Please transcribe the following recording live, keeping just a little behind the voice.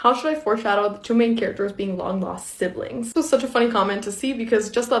How should I foreshadow the two main characters being long-lost siblings? This was such a funny comment to see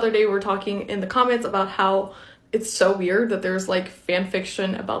because just the other day we were talking in the comments about how it's so weird that there's like fan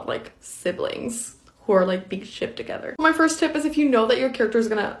fiction about like siblings who are like being shipped together. My first tip is if you know that your character is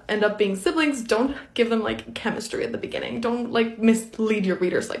gonna end up being siblings, don't give them like chemistry at the beginning. Don't like mislead your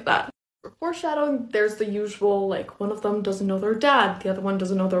readers like that. For foreshadowing, there's the usual like one of them doesn't know their dad, the other one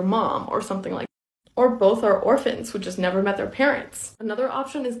doesn't know their mom, or something like that. Or both are orphans who just never met their parents. Another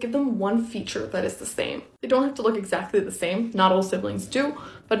option is give them one feature that is the same. They don't have to look exactly the same, not all siblings do,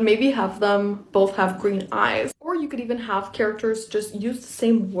 but maybe have them both have green eyes. Or you could even have characters just use the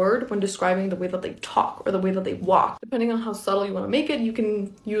same word when describing the way that they talk or the way that they walk. Depending on how subtle you want to make it, you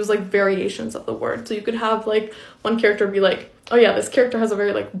can use like variations of the word. So you could have like one character be like, oh yeah, this character has a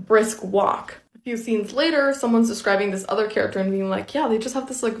very like brisk walk. A few scenes later, someone's describing this other character and being like, yeah, they just have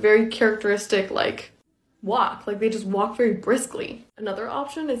this like very characteristic like walk, like they just walk very briskly. Another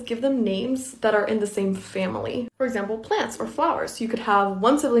option is give them names that are in the same family. For example, plants or flowers. You could have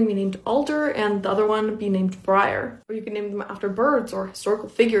one sibling be named Alder and the other one be named Briar. Or you could name them after birds or historical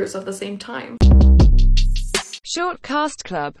figures of the same time. Short Cast Club